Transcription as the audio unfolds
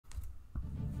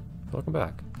Welcome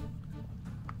back.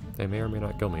 They may or may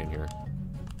not kill me in here.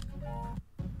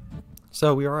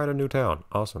 So, we are at a new town.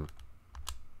 Awesome.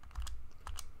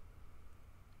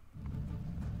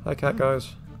 Hi, cat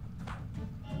guys.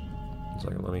 One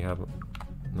second, let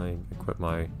me equip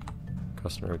my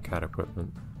customary cat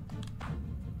equipment.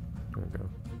 There we go.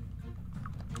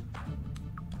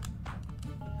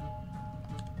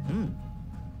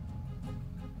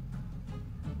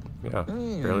 Yeah,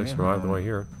 barely survived the way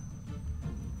here.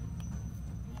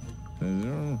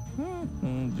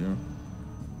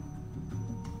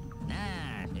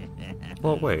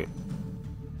 Well, wait.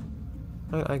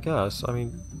 I guess. I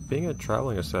mean, being a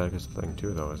traveling aesthetic is a thing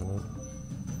too, though, isn't it?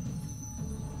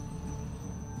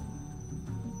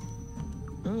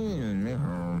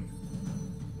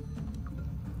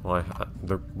 Well,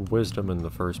 the wisdom in the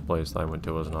first place I went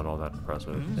to was not all that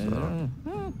impressive, so...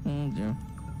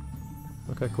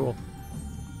 Okay, cool.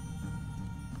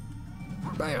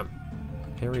 Bam!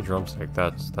 Hairy drumstick,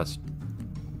 that's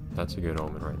a good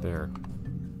omen right there.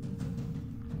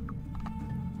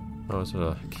 Oh, is it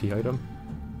a key item?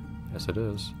 Yes, it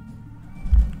is.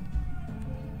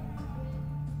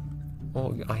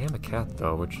 Well, I am a cat,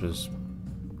 though, which is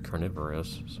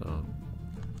carnivorous, so...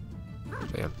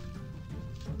 Bam.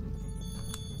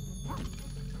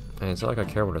 And it's not like I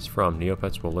care what it's from.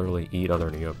 Neopets will literally eat other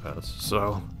Neopets,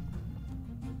 so...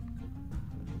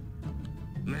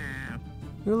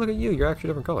 Ooh, look at you, you're actually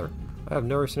a different color. I have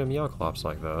never seen a meowclops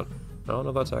like that. I don't know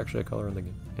if that's actually a color on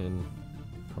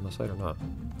the site or not.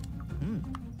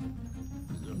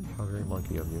 How very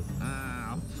monkey of you.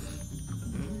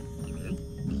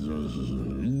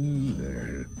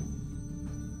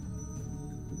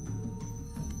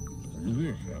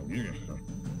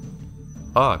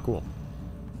 Ah, cool.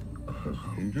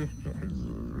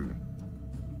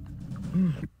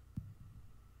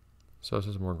 So this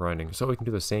is more grinding. So we can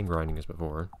do the same grinding as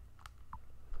before.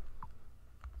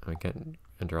 We can't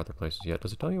enter other places yet.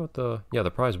 Does it tell you what the... Yeah,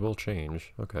 the prize will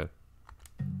change. Okay.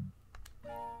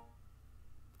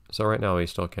 So right now we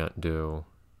still can't do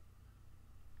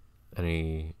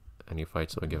any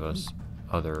fights that would give us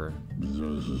other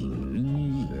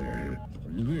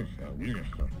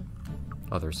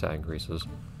stat increases.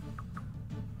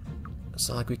 It's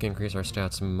not like we can increase our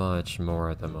stats much more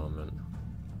at the moment.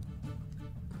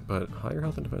 But higher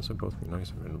health and defense would both be nice,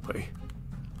 admittedly.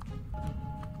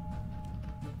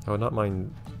 I would not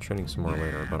mind training some more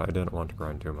later, but I didn't want to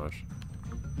grind too much.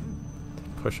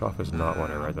 Push off is not what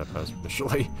I read that as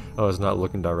initially. I was not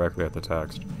looking directly at the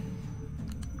text.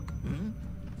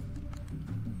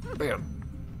 Bam!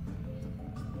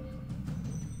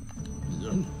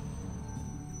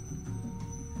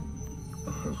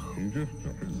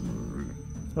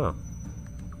 Oh.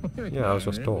 Yeah, I was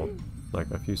just told, like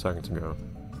a few seconds ago.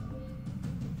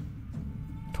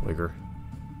 Twigger.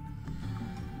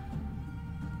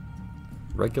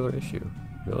 Regular issue.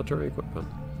 Military equipment.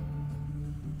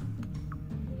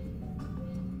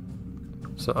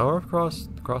 So our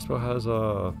crossbow has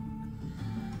a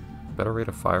better rate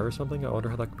of fire or something? I wonder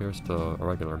how that compares to a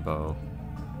regular bow.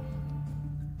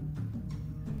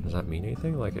 Does that mean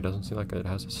anything? Like, it doesn't seem like it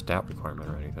has a stat requirement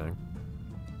or anything.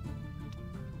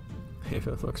 If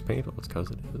it looks painful, it's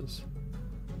because it is.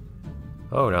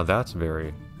 Oh, now that's a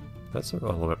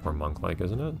little bit more monk-like,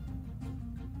 isn't it?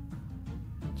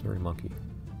 It's very monkey.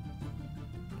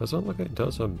 Doesn't look like it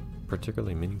does a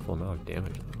particularly meaningful amount of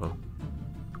damage, though.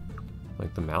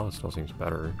 Like, the mallet still seems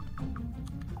better.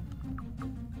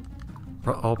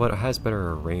 Oh, but it has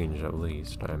better range, at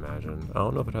least, I imagine. I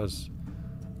don't know if it has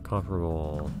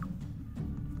comparable...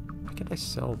 Why can't I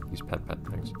sell these Petpet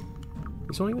things?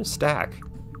 These don't even stack!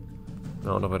 I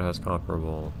don't know if it has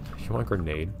comparable... You want a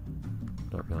grenade?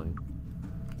 Not really.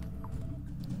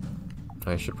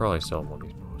 I should probably sell one of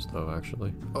these bows, though,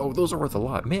 actually. Oh, those are worth a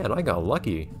lot! Man, I got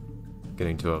lucky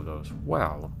getting 2 of those.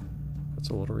 Wow. That's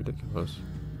a little ridiculous.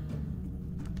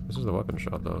 This is the weapon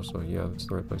shop, though, so yeah, that's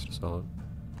the right place to sell it.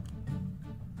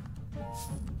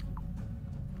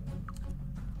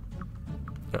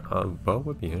 Yeah, a bow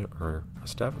would be, or a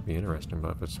staff would be interesting,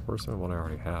 but if it's worse than what I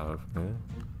already have, eh?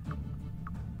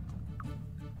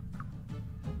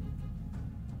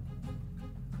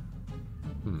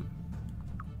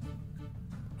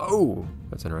 Oh!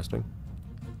 That's interesting.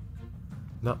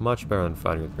 Not much better than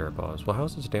fighting with bear paws. Well, how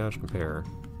does this damage compare?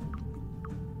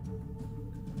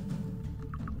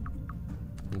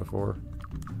 Than before?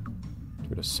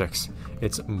 2 to 6.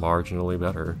 It's marginally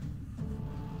better.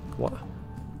 What?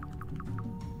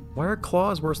 Why are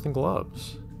claws worse than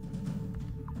gloves?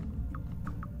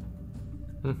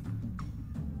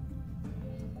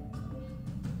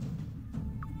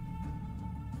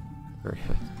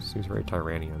 Seems very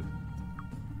Tyrannian.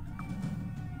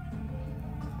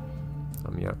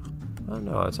 Yeah. Oh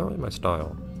no, it's not really my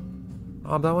style.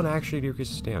 That one actually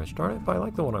decreases damage. Darn it, but I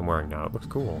like the one I'm wearing now. It looks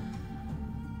cool.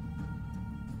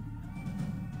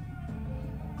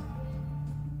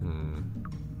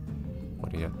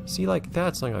 What do you... See, like,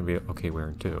 that's something I'd be okay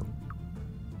wearing too.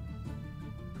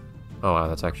 Oh wow,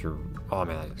 that's actually... Oh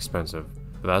man, that's expensive.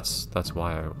 But that's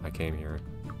why I came here.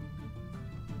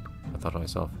 I thought to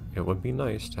myself, it would be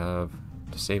nice to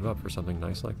save up for something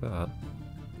nice like that.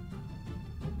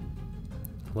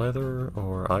 Leather,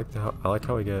 or I like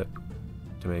how we get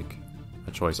to make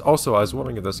a choice. Also, I was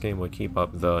wondering if this game would keep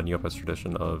up the Neopets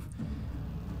tradition of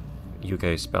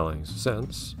UK spellings,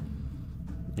 since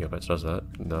Neopets does that,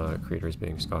 the creators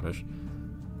being Scottish.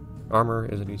 Armor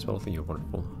is indeed spelled with a U,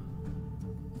 wonderful.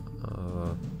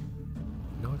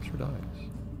 No extra dice.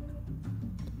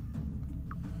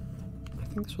 I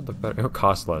think this would look better. It'll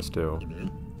cost less too.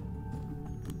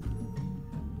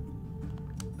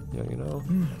 Yeah, you know.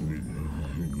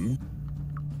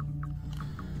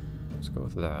 Let's go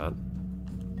with that.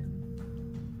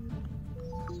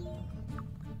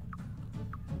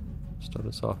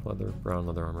 Studded soft leather, brown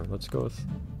leather armor. Let's go with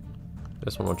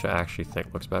this one, which I actually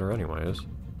think looks better anyways.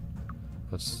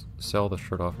 Let's sell the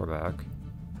shirt off our back.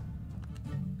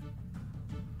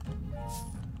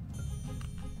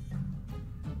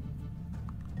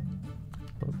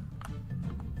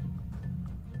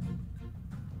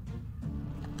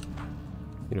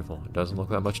 Beautiful. It doesn't look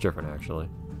that much different, actually.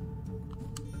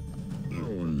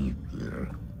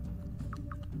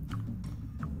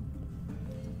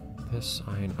 This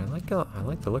sign, I like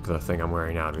the look of the thing I'm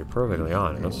wearing now, to be perfectly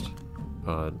honest.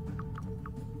 But,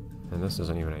 and this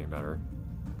isn't even any better,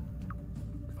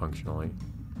 functionally.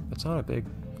 It's not a big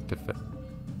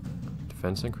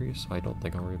defense increase. I don't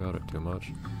think I'll worry about it too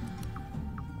much.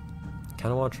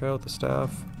 Kind of want to try out the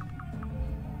staff.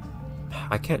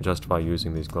 I can't justify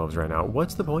using these gloves right now.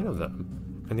 What's the point of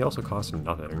them? And they also cost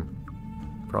nothing.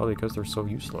 Probably because they're so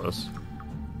useless.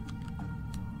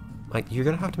 Like, you're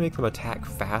gonna have to make them attack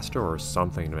faster or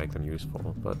something to make them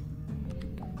useful, but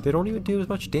they don't even do as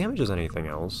much damage as anything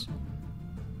else.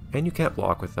 And you can't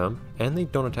block with them, and they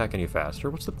don't attack any faster.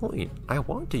 What's the point? I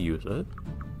want to use it.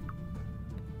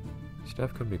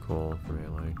 Staff could be cool for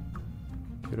melee.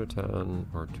 2 to 10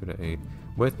 or 2 to 8.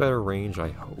 With better range, I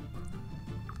hope.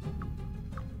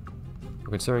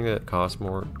 Considering that it costs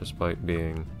more, despite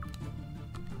being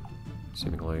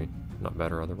seemingly not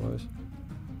better otherwise.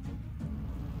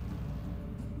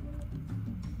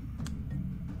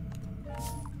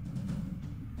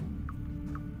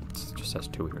 It just has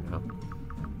 2 here now.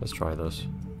 Let's try this.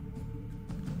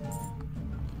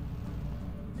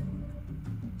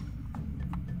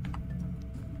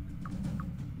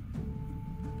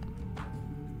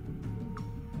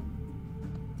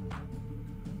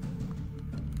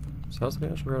 So how's the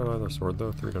damage compared to either sword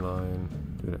though? 3 to 9,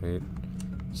 2 to 8.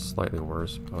 Slightly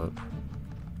worse, but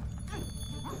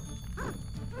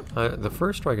the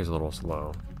first strike is a little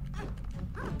slow.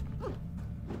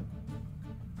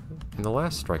 And the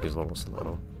last strike is a little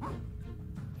slow.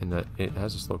 In that it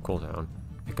has a slow cooldown.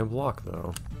 It can block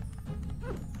though.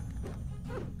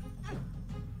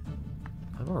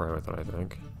 I'm alright with it, I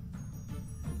think.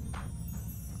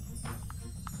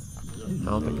 I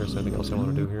don't think there's anything else I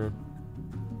want to do here.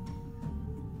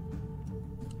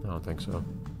 I don't think so.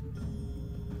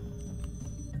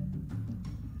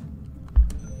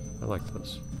 I like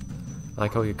this. I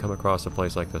like how you come across a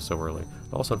place like this so early.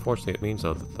 Also, unfortunately, it means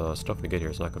though that the stuff we get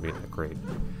here is not going to be that great.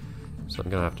 So I'm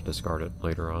going to have to discard it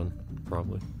later on,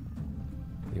 probably.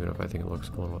 Even if I think it looks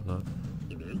cool and whatnot.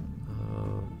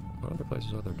 What other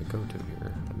places are there to go to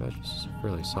here? I imagine this is a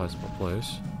fairly sizable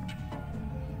place.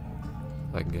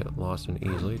 I can get lost in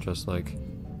easily, just like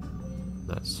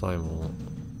that Simul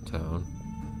town.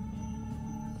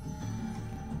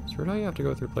 It's weird how you have to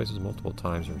go through places multiple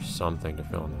times or something to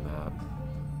fill in the map.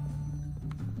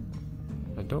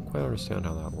 I don't quite understand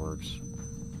how that works.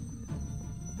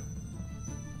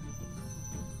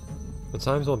 At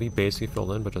times they'll be basically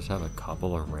filled in, but just have a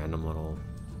couple of random little...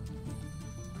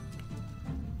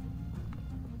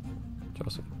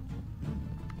 Joseph.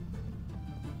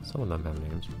 Some of them have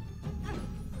names.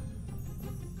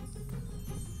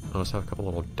 I'll just have a couple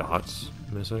little dots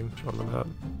missing on the map.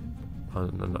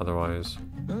 And otherwise,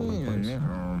 place.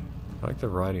 I like the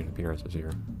variety of appearances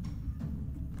here.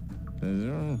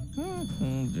 Ooh,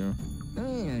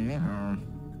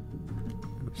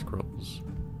 scrolls.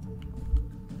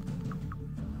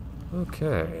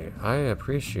 Okay, I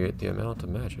appreciate the amount of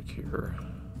magic here.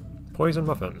 Poison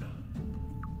muffin.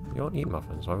 You don't eat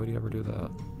muffins. Why would you ever do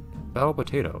that? Battle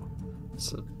potato.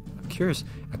 I'm curious.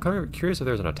 I'm kind of curious if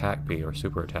there's an attack bee or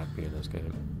super attack bee in this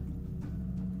game.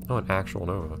 Oh, an actual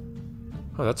Nova.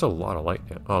 Oh, that's a lot of light.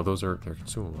 Oh, they're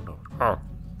consumable. Oh. I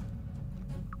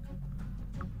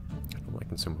don't like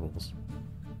consumables.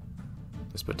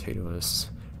 This potato is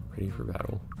ready for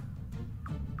battle.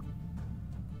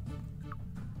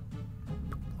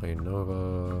 Play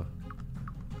Nova.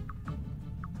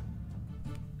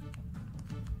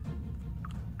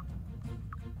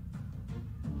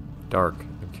 Dark.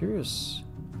 I'm curious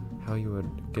how you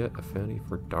would get affinity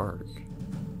for dark.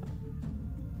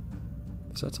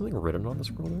 Is that something written on the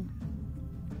scroll there?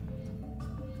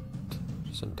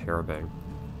 Just in Terabang.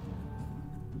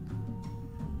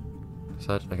 Is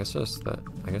that, I guess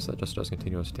that just does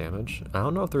continuous damage. I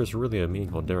don't know if there's really a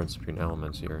meaningful difference between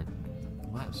elements here.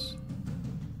 Less.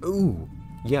 Ooh!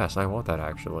 Yes, I want that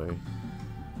actually.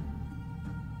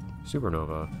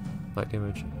 Supernova. Light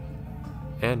damage.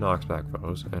 And knocks back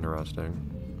foes. Interesting.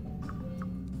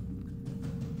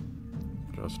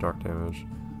 Just dark damage.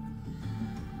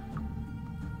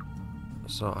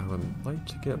 So I would like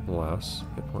to get Bless,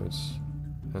 hit points,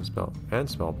 and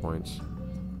spell points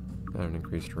at an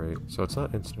increased rate. So it's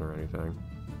not instant or anything.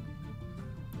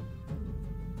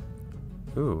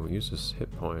 Ooh, uses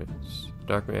hit points.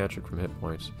 Dark magic from hit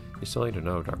points. You still need to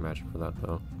know dark magic for that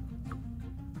though.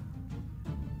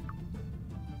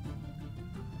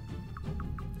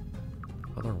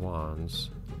 Other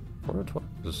wands. 4 to 12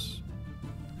 is...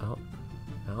 I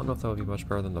don't know if that would be much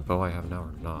better than the bow I have now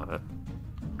or not.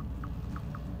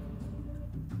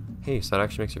 Hey, so that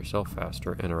actually makes yourself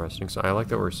faster. Interesting. So I like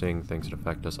that we're seeing things that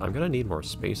affect us. I'm gonna need more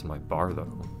space in my bar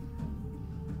though.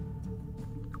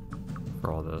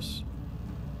 For all this.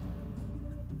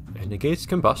 It negates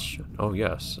combustion. Oh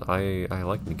yes, I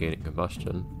like negating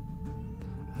combustion.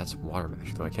 That's water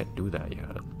magic though, I can't do that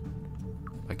yet.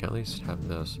 I can at least have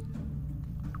this.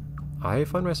 I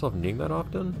find myself needing that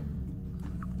often.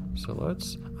 So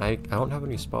I don't have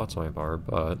any spots on my bar,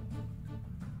 but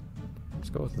let's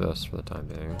go with this for the time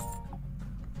being.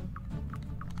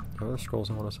 Are there scrolls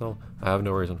I want to sell? I have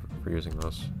no reason for using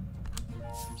this.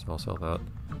 So I'll sell that.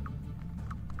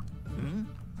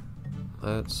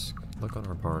 Let's look on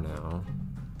our bar now.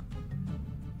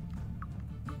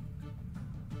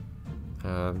 I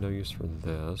have no use for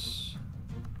this.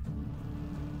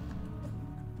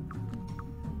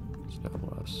 It's now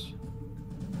less.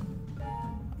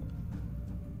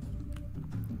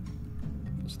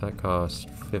 So that costs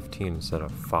 15 instead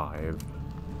of 5.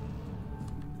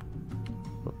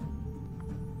 So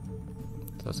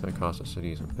that's going to cost us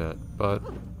cities a bit, but...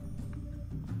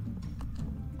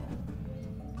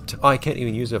 Oh, I can't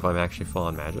even use it if I'm actually full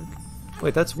on magic?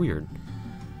 Wait, that's weird.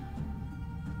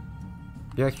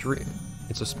 You actually...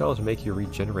 It's a spell to make you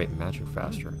regenerate magic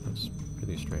faster. That's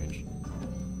really strange.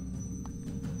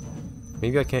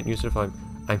 Maybe I can't use it if I'm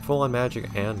full on magic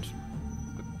and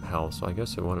health, so I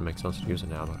guess it wouldn't make sense to use it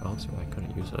now, but I don't see why I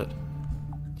couldn't use it.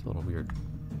 It's a little weird.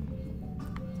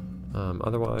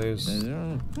 Otherwise...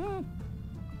 I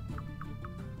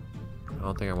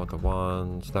don't think I want the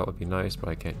wands. That would be nice, but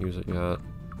I can't use it yet.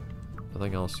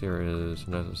 Nothing else here is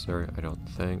necessary, I don't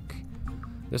think.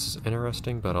 This is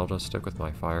interesting, but I'll just stick with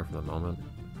my fire for the moment.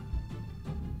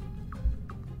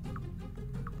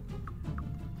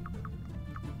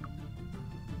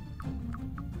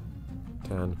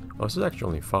 Oh, this is actually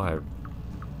only 5.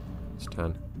 It's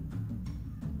 10.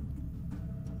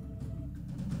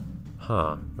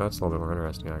 Huh, that's a little bit more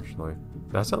interesting, actually.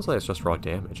 That sounds like it's just raw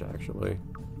damage, actually.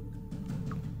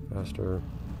 Faster.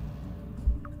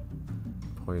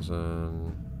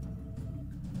 Poison.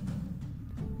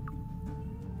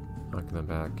 Knocking them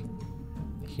back.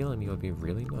 Healing me would be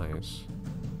really nice.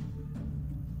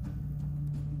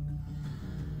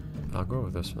 I'll go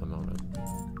with this for the moment.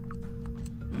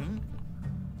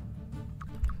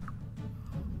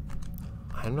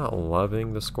 I'm not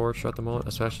loving the Scorch at the moment,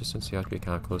 especially since you have to be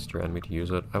kind of close to your enemy to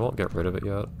use it. I won't get rid of it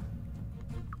yet.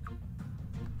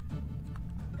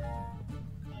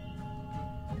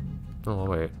 Oh,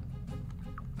 wait.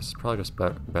 This is probably just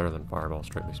better than Fireball,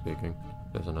 strictly speaking,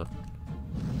 isn't it?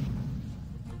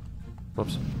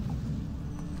 Whoops.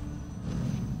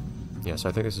 Yes,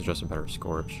 I think this is just a better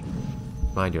Scorch.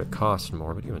 Mind you, it costs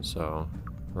more, but even so.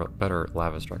 Or better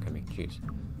Lava Strike, I mean, jeez.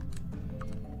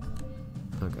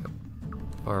 Okay.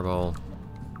 Fireball.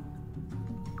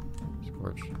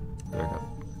 Scorch. There we go.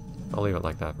 I'll leave it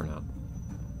like that for now.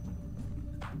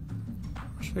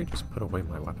 Or should I just put away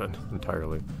my weapon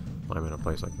entirely when I'm in a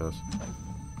place like this?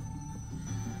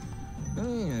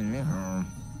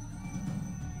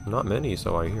 Not many,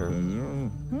 so I hear.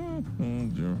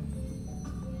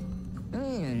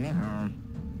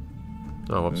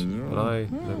 Oh, whoops. Did I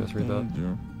misread that?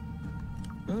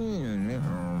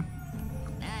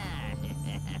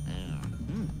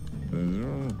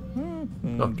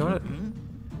 Oh, darn it.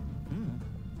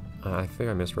 I think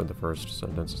I misread the first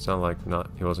sentence. It sounded like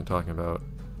he wasn't talking about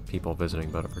people visiting,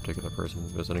 but a particular person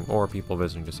visiting, or people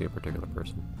visiting to see a particular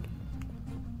person.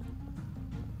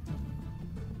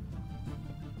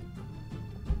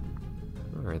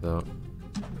 Alright, though.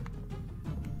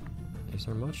 Is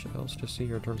there much else to see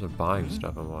here in terms of buying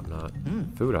stuff and whatnot?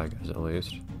 Food, I guess, at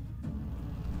least.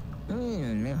 Oh,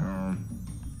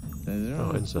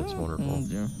 incense, wonderful.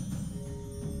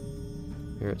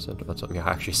 Here it said that's something I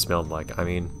actually smelled like. I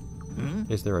mean,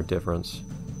 is there a difference?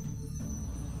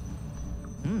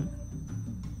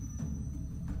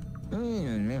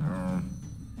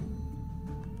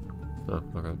 Oh,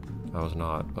 okay. I was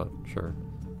not, but sure.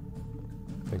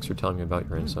 Thanks for telling me about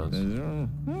your incense. I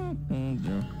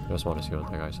just want to see one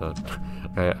thing I said.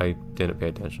 I didn't pay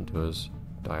attention to his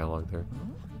dialogue there.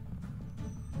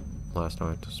 Last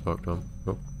time I spoke to him.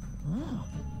 Oh.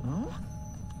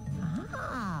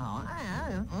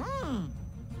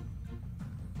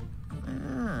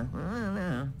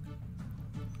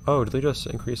 Oh, did they just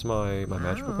increase my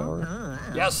magical power?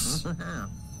 Yes!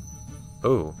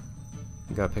 Oh.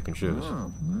 You gotta pick and choose.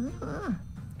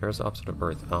 Air is the opposite of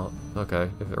Earth. Oh, okay.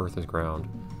 If Earth is ground.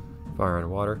 Fire and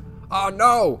water. Oh,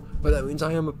 no! But that means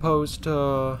I am opposed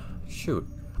to... Shoot.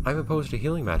 I'm opposed to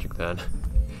healing magic, then.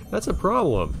 That's a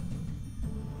problem.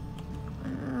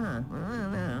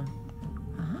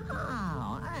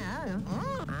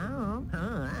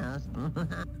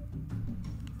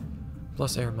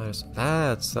 Plus air minus...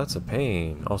 That's a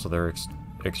pain. Also, they're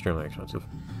extremely expensive.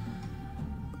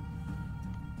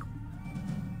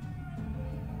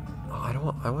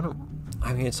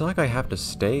 I mean, it's not like I have to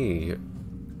stay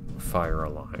fire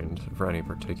aligned for any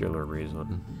particular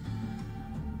reason.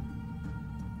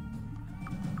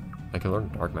 I can learn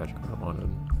dark magic if I wanted.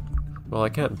 Well, I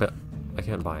can't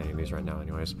buy any of these right now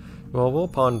anyways. Well, we'll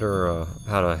ponder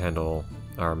how to handle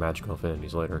our magical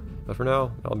affinities later. But for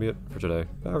now, that'll be it for today.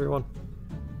 Bye, everyone.